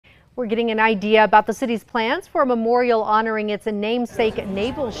We're getting an idea about the city's plans for a memorial honoring its namesake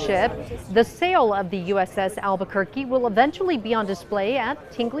naval ship. The sail of the USS Albuquerque will eventually be on display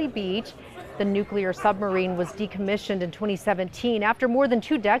at Tingley Beach. The nuclear submarine was decommissioned in 2017 after more than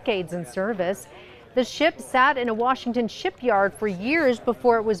 2 decades in service. The ship sat in a Washington shipyard for years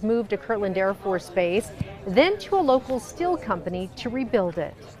before it was moved to Kirtland Air Force Base, then to a local steel company to rebuild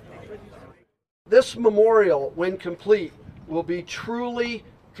it. This memorial, when complete, will be truly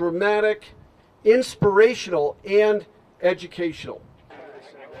dramatic, inspirational, and educational.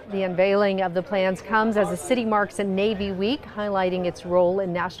 The unveiling of the plans comes as the city marks a Navy Week, highlighting its role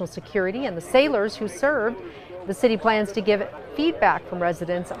in national security and the sailors who served. The city plans to give feedback from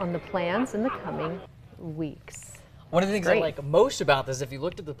residents on the plans in the coming weeks. One of the things I like most about this, if you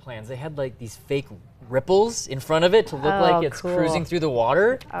looked at the plans, they had like these fake ripples in front of it to look like it's cruising through the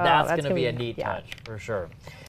water. That's going to be a neat touch for sure.